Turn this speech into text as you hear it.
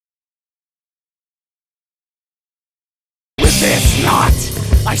It's not.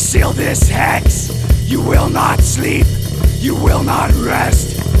 I seal this hex. You will not sleep. You will not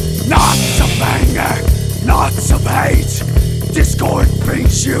rest. Knots of anger, knots of hate. Discord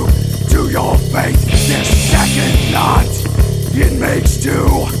brings you to your fate. This second knot, it makes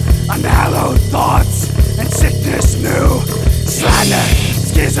do. Unhallowed thoughts and sickness new. Slander,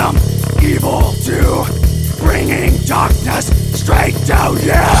 schism, evil too. Bringing darkness straight to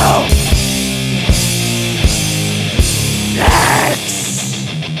you. X.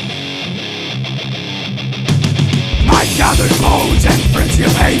 My gathered bones and frenzy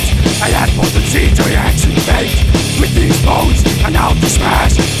of hate, I add potency to your action fate. With these bones, I'm out to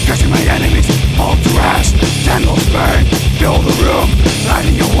smash, crushing my enemies, fall to ash. Candles burn, fill the room,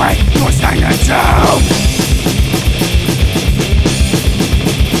 lighting your way, your stagnant tomb.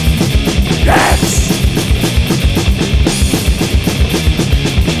 X.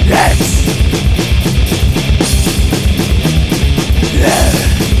 X.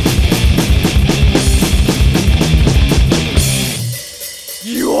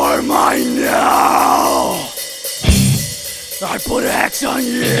 You are mine now. I put an X on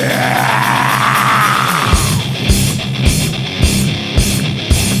you.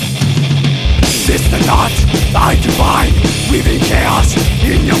 This the knot I divine, weaving chaos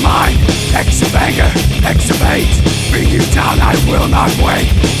in your mind. X of anger, X of hate, bring you down, I will not wait.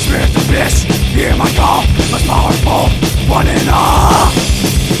 Spirit of abyss, hear my call, most powerful, one and all.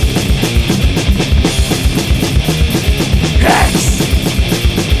 X.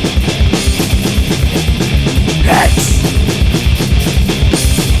 X.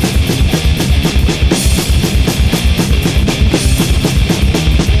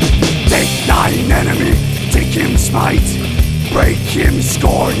 Take thine enemy, take him smite, break him,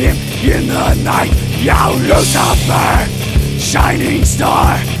 scorn him in the night. Thou Lucifer, shining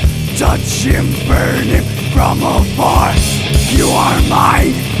star, touch him, burn him from afar. You are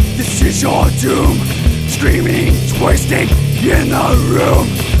mine, this is your doom. Screaming, twisting in the room.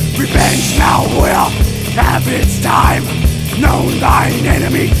 Revenge now will have its time. Know thine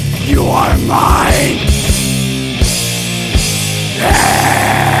enemy, you are mine.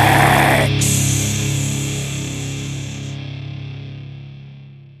 Yeah.